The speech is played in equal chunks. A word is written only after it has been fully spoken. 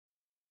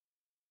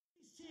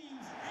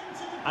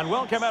And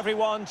welcome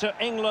everyone to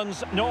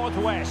England's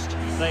Northwest.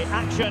 The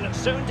action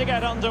soon to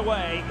get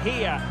underway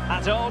here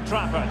at Old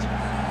Trafford.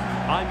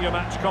 I'm your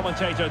match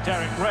commentator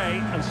Derek Ray,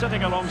 and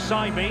sitting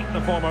alongside me,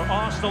 the former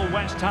Arsenal,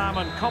 West Ham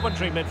and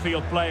Coventry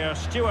midfield player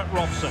Stuart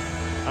Robson.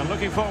 And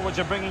looking forward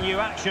to bringing you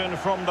action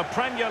from the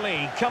Premier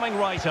League coming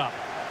right up.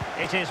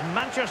 It is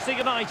Manchester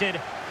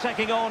United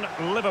taking on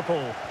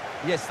Liverpool.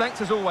 Yes, thanks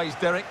as always,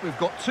 Derek. We've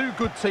got two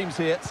good teams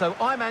here, so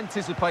I'm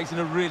anticipating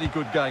a really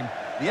good game.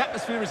 The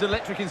atmosphere is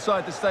electric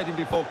inside the stadium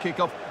before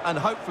kick-off, and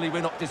hopefully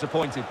we're not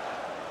disappointed.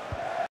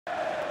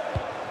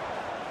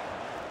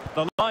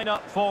 The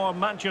lineup for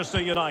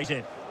Manchester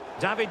United.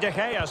 David De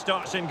Gea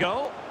starts in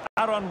goal.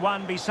 Aaron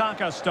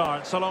Wan-Bissaka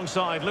starts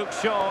alongside Luke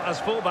Shaw as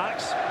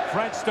fullbacks.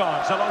 Fred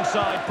starts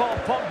alongside Paul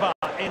Pogba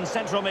in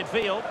central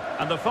midfield.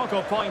 And the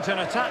focal point in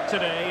attack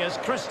today is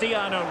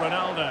Cristiano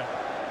Ronaldo.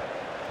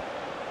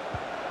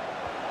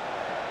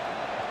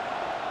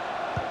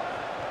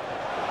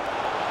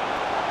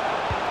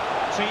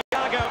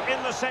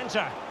 In the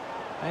centre,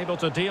 able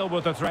to deal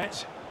with the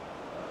threat.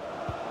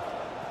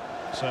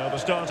 So the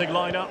starting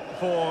lineup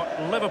for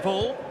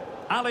Liverpool.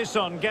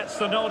 Alisson gets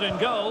the nod in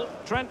goal.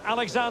 Trent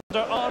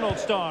Alexander-Arnold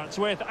starts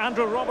with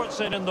Andrew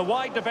Robertson in the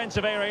wide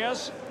defensive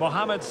areas.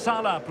 Mohamed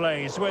Salah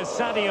plays with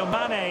Sadio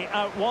Mane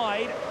out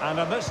wide. And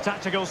in this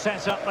tactical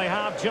setup, they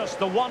have just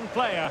the one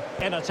player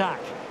in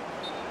attack.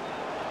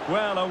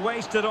 Well, a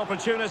wasted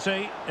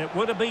opportunity. It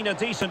would have been a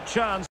decent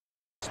chance,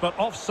 but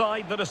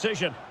offside the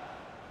decision.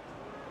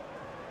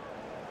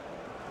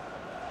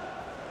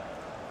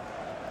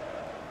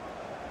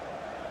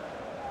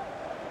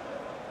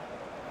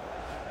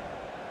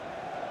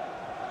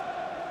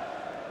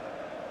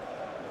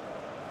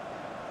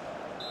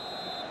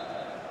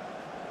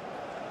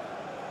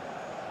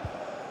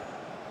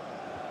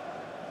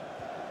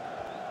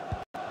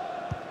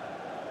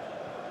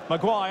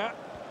 Maguire.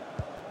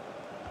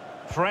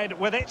 Fred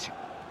with it.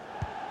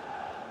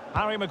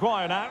 Harry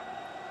Maguire now.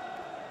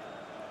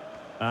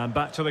 And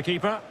back to the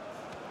keeper.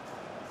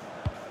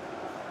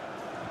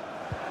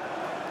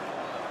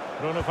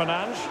 Bruno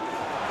Fernandes.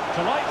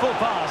 Delightful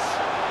pass.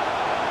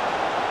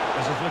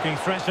 This is looking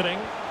threatening.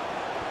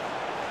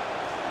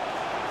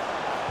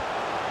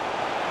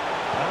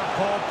 And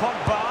Paul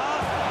Pogba.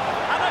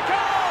 And a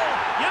goal!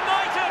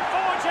 United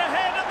forge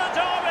ahead in the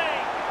derby.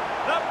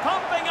 They're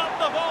pumping up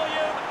the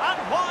volume, and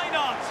why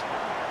not?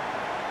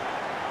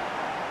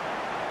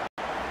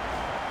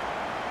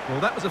 Well,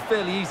 that was a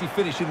fairly easy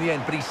finish in the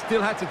end, but he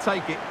still had to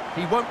take it.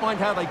 He won't mind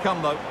how they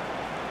come, though.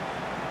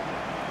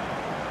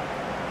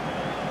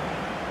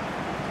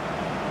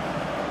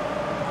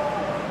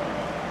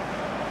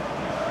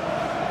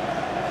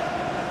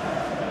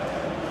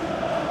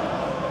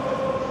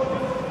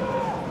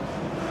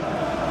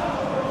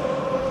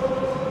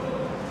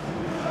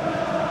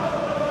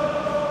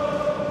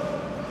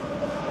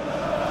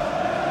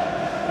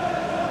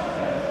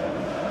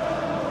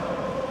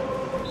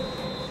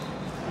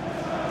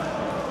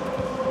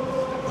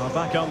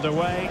 Back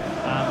underway,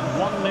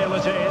 and 1-0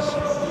 it is.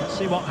 Let's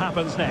see what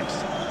happens next.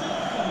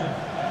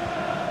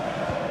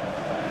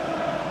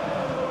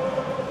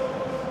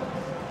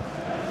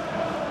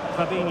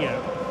 Fabinho.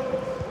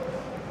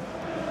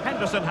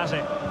 Henderson has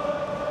it.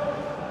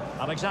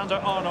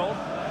 Alexander-Arnold.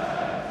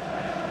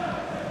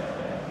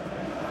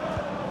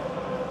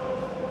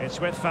 It's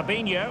with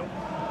Fabinho.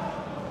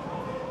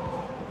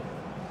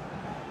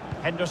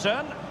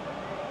 Henderson.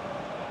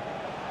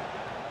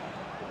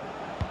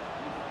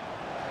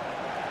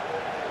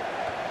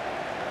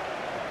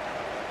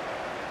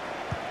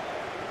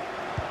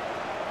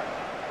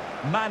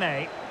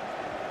 Mane.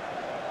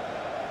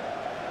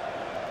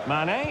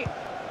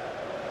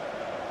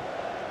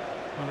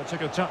 Well, it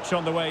took a touch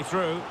on the way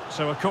through,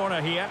 so a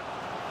corner here.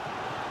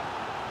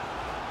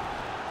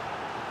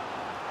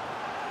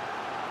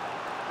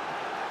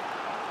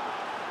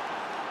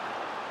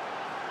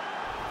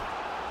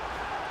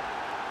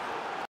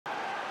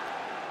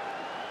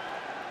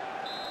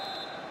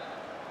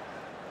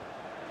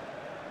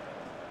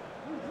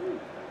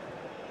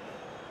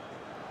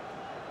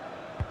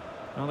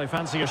 Well, they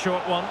fancy a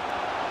short one.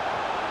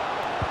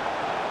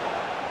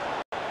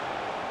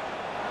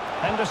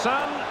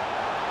 Henderson.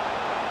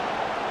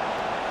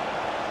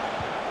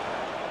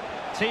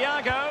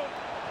 Thiago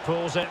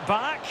pulls it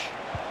back.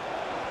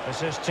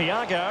 This is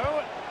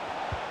Thiago.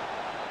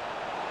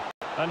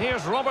 And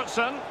here's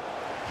Robertson.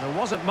 There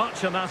wasn't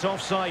much in that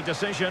offside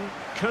decision.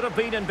 Could have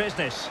been in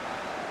business.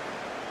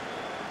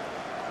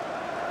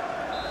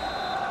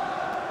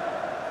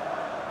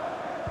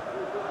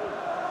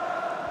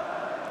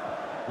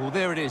 Well,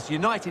 there it is.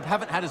 United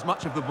haven't had as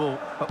much of the ball,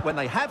 but when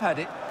they have had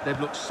it, they've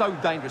looked so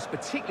dangerous,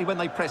 particularly when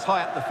they press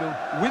high up the field,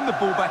 win the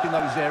ball back in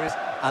those areas,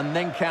 and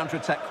then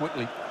counter-attack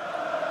quickly.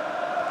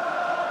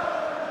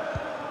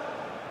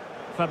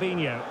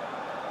 Fabinho.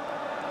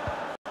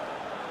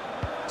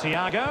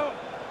 Thiago.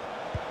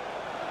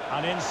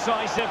 An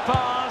incisive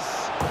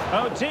pass.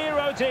 Oh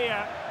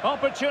dear,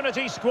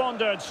 opportunity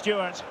squandered,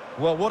 Stuart.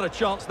 Well, what a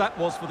chance that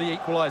was for the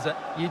equaliser.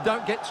 You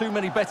don't get too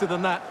many better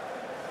than that.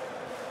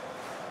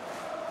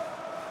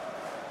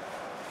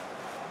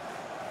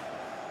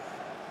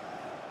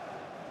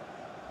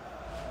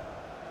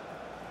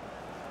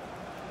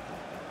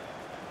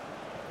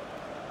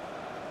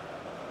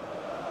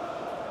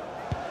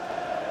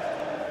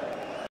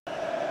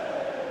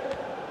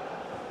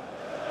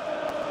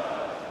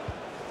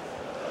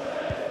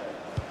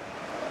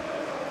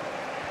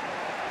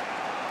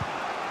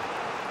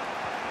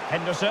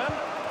 Henderson.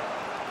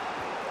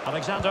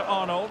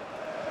 Alexander-Arnold.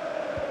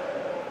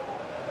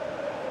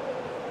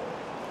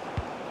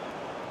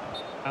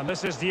 And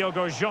this is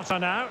Diogo Jota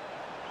now.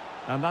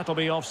 And that'll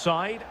be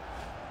offside.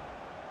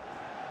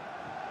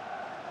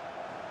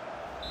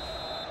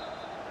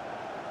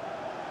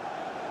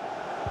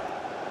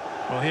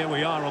 Well, here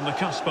we are on the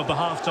cusp of the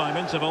half-time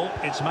interval.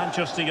 It's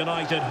Manchester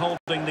United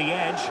holding the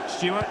edge.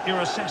 Stuart, your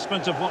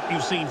assessment of what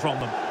you've seen from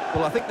them?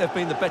 Well, I think they've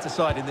been the better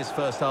side in this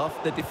first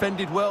half. They've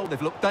defended well,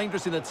 they've looked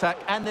dangerous in attack,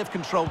 and they've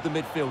controlled the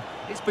midfield.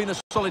 It's been a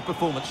solid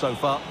performance so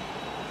far.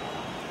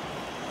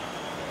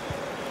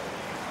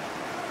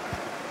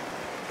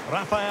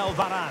 Rafael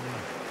Varane.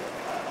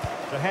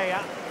 De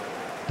Gea.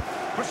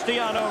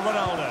 Cristiano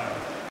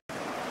Ronaldo.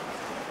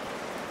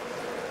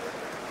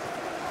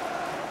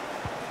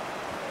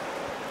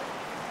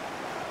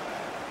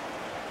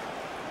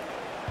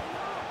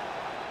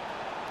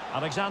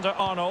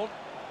 Alexander-Arnold.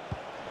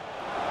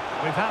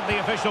 We've had the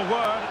official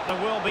word.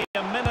 There will be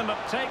a minimum.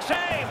 Takes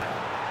aim.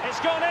 It's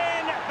gone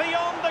in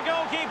beyond the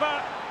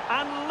goalkeeper.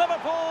 And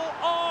Liverpool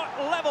are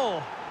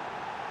level.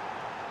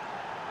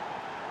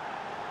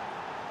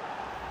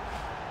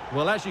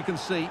 Well, as you can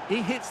see,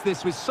 he hits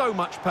this with so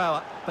much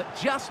power. But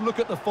just look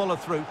at the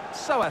follow-through.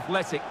 So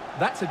athletic.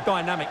 That's a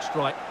dynamic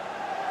strike.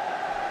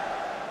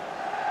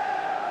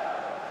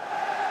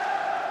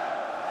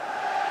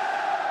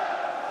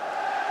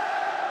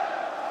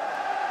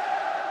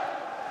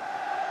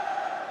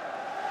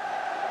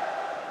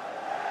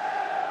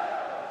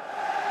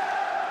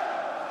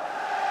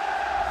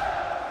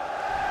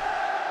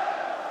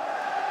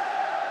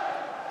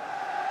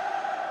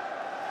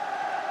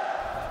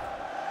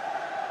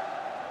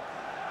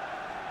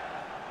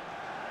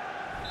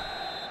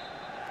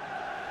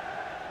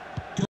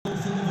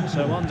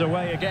 So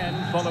underway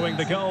again following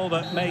the goal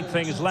that made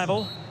things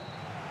level.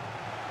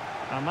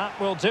 And that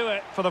will do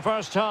it for the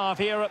first half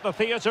here at the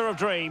Theatre of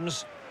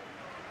Dreams.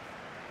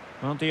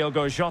 Well,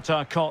 Diogo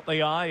Jota caught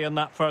the eye in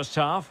that first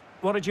half.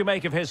 What did you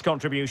make of his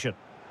contribution?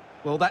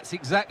 Well, that's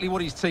exactly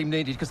what his team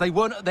needed, because they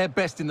weren't at their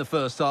best in the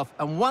first half.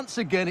 And once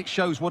again, it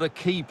shows what a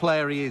key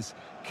player he is.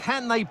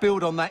 Can they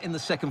build on that in the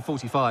second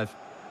 45?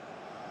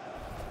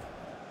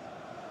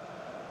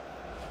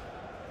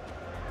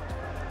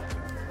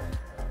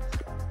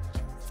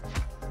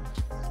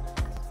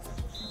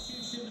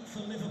 For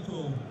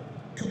Liverpool,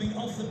 coming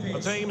off the pitch.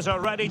 The teams are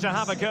ready to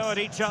have a go at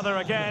each other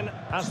again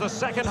as the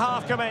second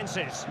half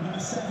commences. Number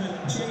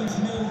 7, James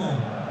Milner.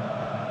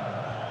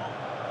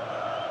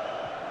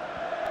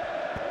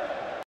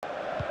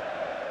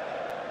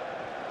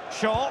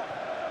 Shaw.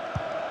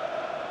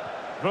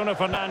 Bruno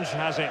Fernandes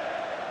has it.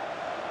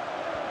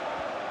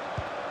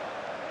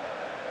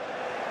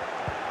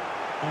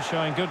 He's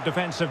showing good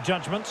defensive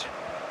judgment.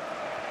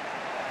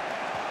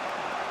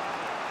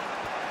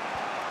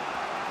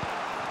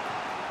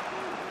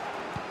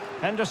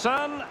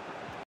 Henderson.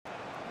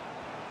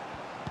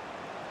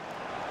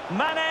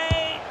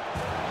 Mane.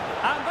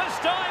 And this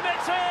time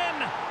it's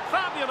in.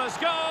 Fabulous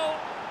goal.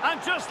 And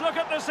just look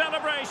at the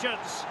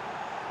celebrations.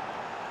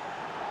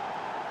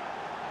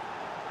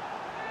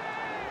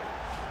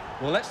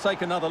 Well, let's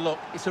take another look.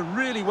 It's a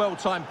really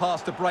well-timed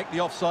pass to break the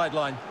offside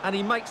line, and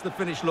he makes the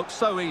finish look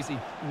so easy.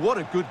 What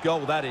a good goal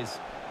that is.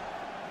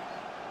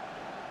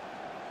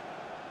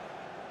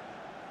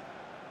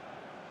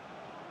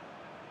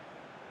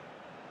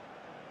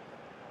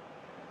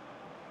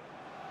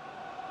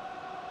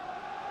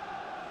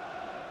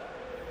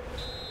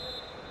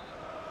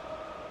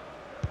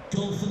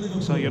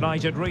 So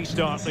United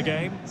restart the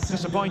game.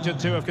 Disappointed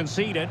to have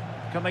conceded.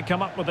 Can they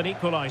come up with an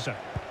equaliser?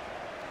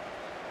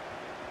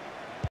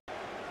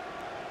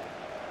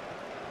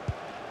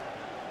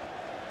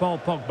 Paul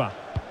Pogba.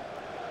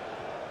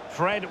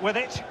 Fred with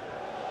it.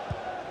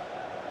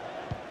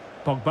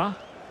 Pogba.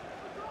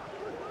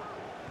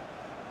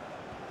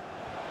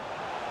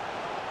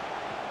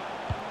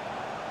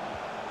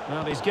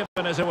 Well, he's given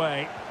us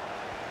away.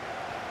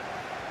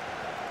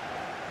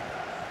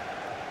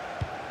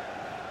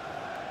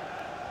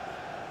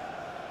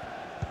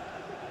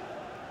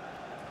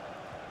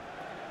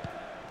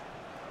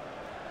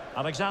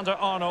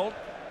 Alexander-Arnold.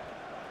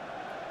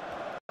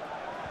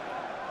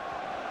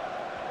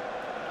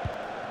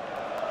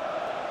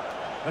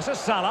 This is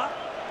Salah.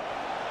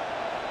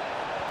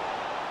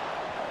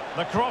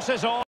 The cross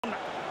is on.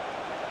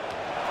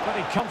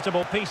 Pretty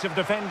comfortable piece of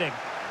defending.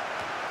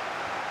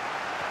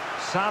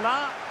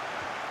 Salah.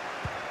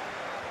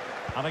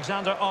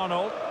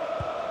 Alexander-Arnold.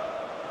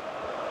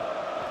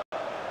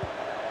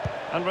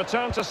 And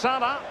return to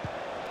Salah.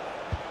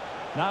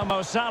 Now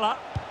Mo Salah.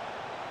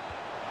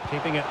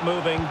 Keeping it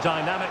moving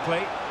dynamically.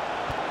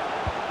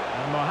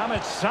 And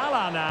Mohamed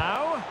Salah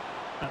now.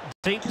 A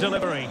deep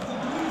delivery.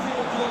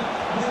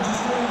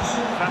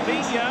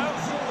 Fabinho.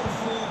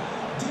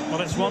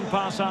 Well, it's one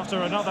pass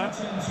after another.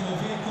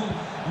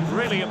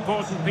 Really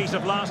important piece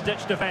of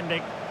last-ditch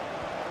defending.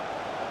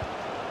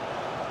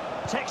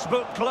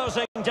 Textbook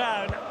closing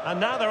down, and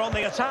now they're on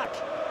the attack.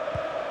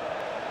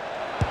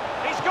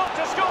 He's got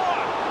to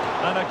score!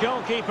 And a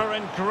goalkeeper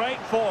in great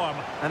form.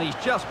 And he's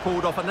just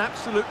pulled off an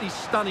absolutely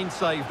stunning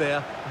save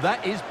there.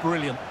 That is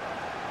brilliant.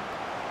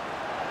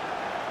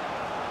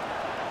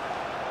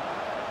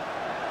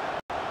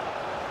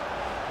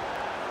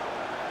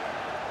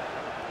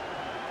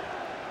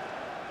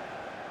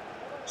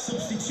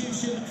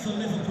 Substitution for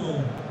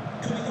Liverpool.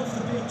 Coming off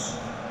the pitch,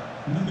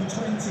 number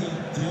 20,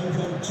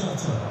 Diogo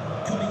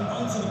Jota. Coming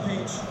onto the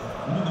pitch,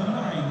 number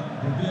 9,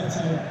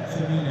 Roberto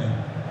Firmino.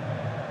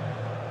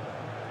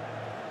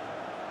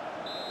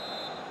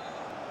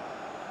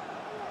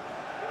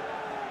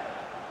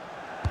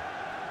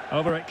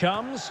 Over it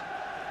comes.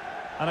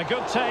 And a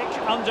good take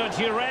under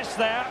duress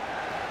there.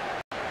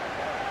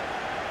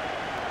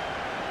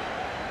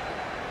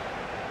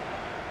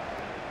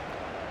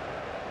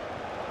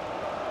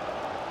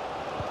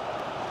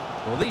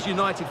 Well, these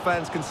United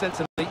fans can sense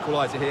an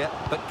equaliser here,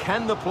 but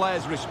can the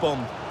players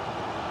respond?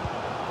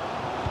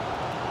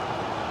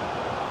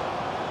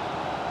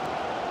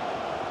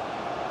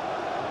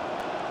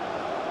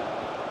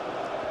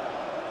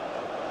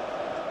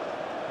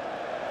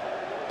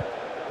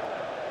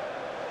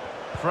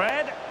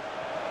 Fred.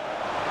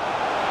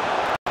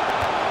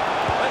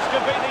 This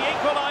could be the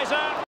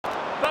equaliser.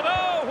 But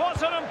oh,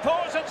 what an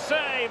important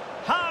save.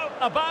 How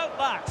about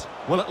that?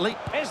 Well, at least...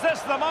 Is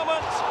this the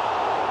moment?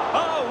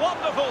 Oh,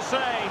 wonderful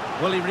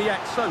save. Well, he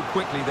reacts so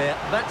quickly there.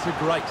 That's a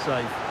great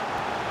save.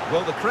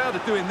 Well, the crowd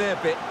are doing their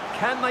bit.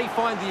 Can they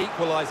find the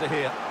equaliser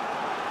here?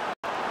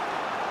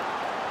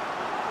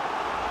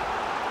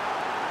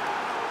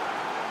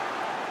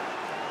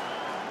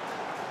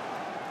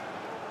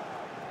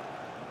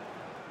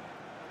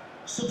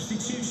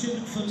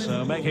 Substitution for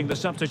Liverpool. So making the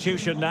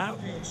substitution now.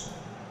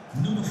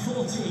 Number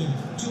 14,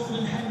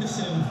 Jordan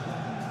Henderson,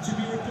 to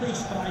be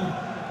replaced by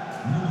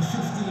number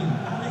 15,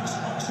 Alex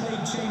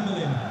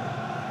Oxlade-Chamberlain.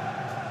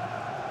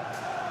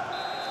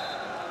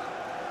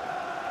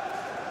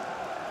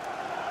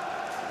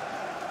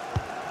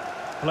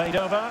 Played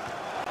over.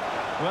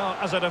 Well,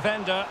 as a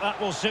defender, that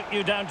will sit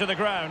you down to the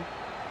ground.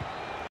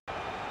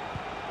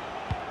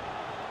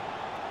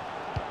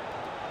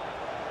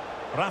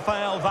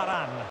 Rafael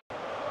Varane.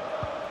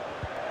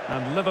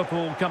 And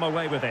Liverpool come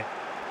away with it.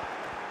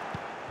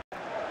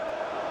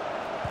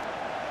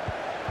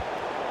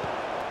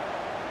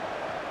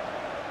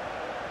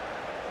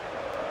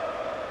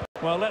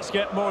 Well, let's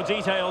get more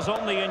details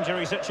on the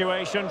injury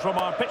situation from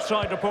our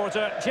pitchside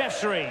reporter, Jeff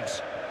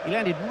Shreves. He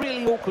landed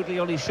really awkwardly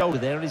on his shoulder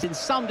there and is in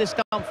some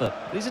discomfort.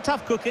 But he's a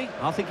tough cookie.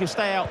 I think he'll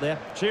stay out there.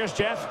 Cheers,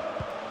 Jeff.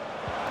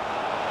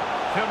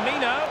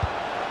 Firmino.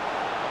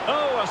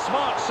 Oh, a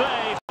smart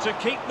save to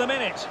keep them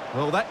in it.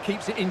 Well, that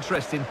keeps it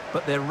interesting,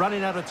 but they're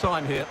running out of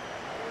time here.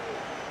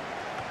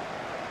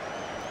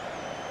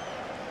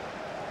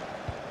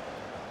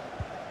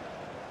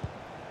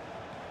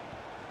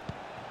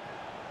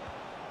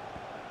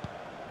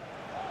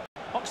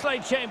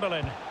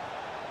 Oxlade-Chamberlain.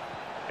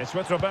 It's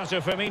with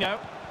Roberto Firmino.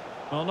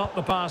 Well, not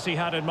the pass he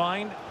had in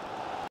mind.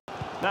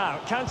 Now,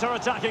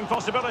 counter-attacking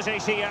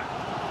possibilities here.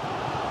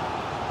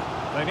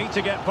 They need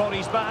to get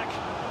bodies back.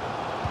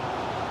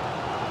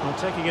 Well,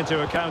 taking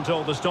into account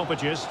all the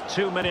stoppages,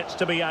 2 minutes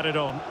to be added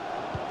on.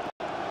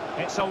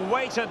 It's a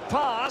weighted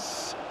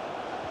pass.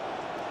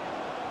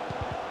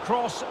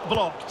 Cross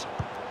blocked.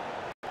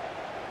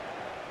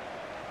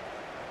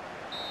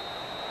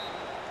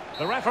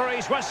 The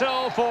referee's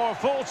whistle for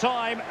full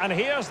time, and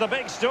here's the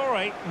big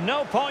story.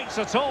 No points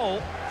at all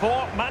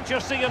for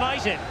Manchester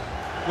United.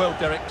 Well,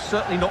 Derek,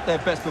 certainly not their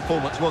best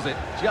performance, was it?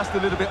 Just a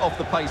little bit off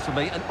the pace for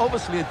me, and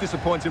obviously a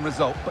disappointing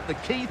result. But the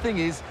key thing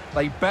is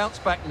they bounce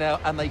back now,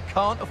 and they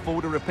can't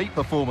afford a repeat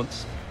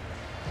performance.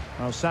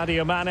 Well,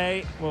 Sadio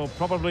Mane will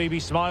probably be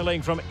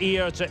smiling from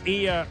ear to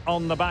ear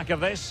on the back of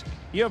this.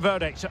 Your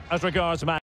verdict as regards Man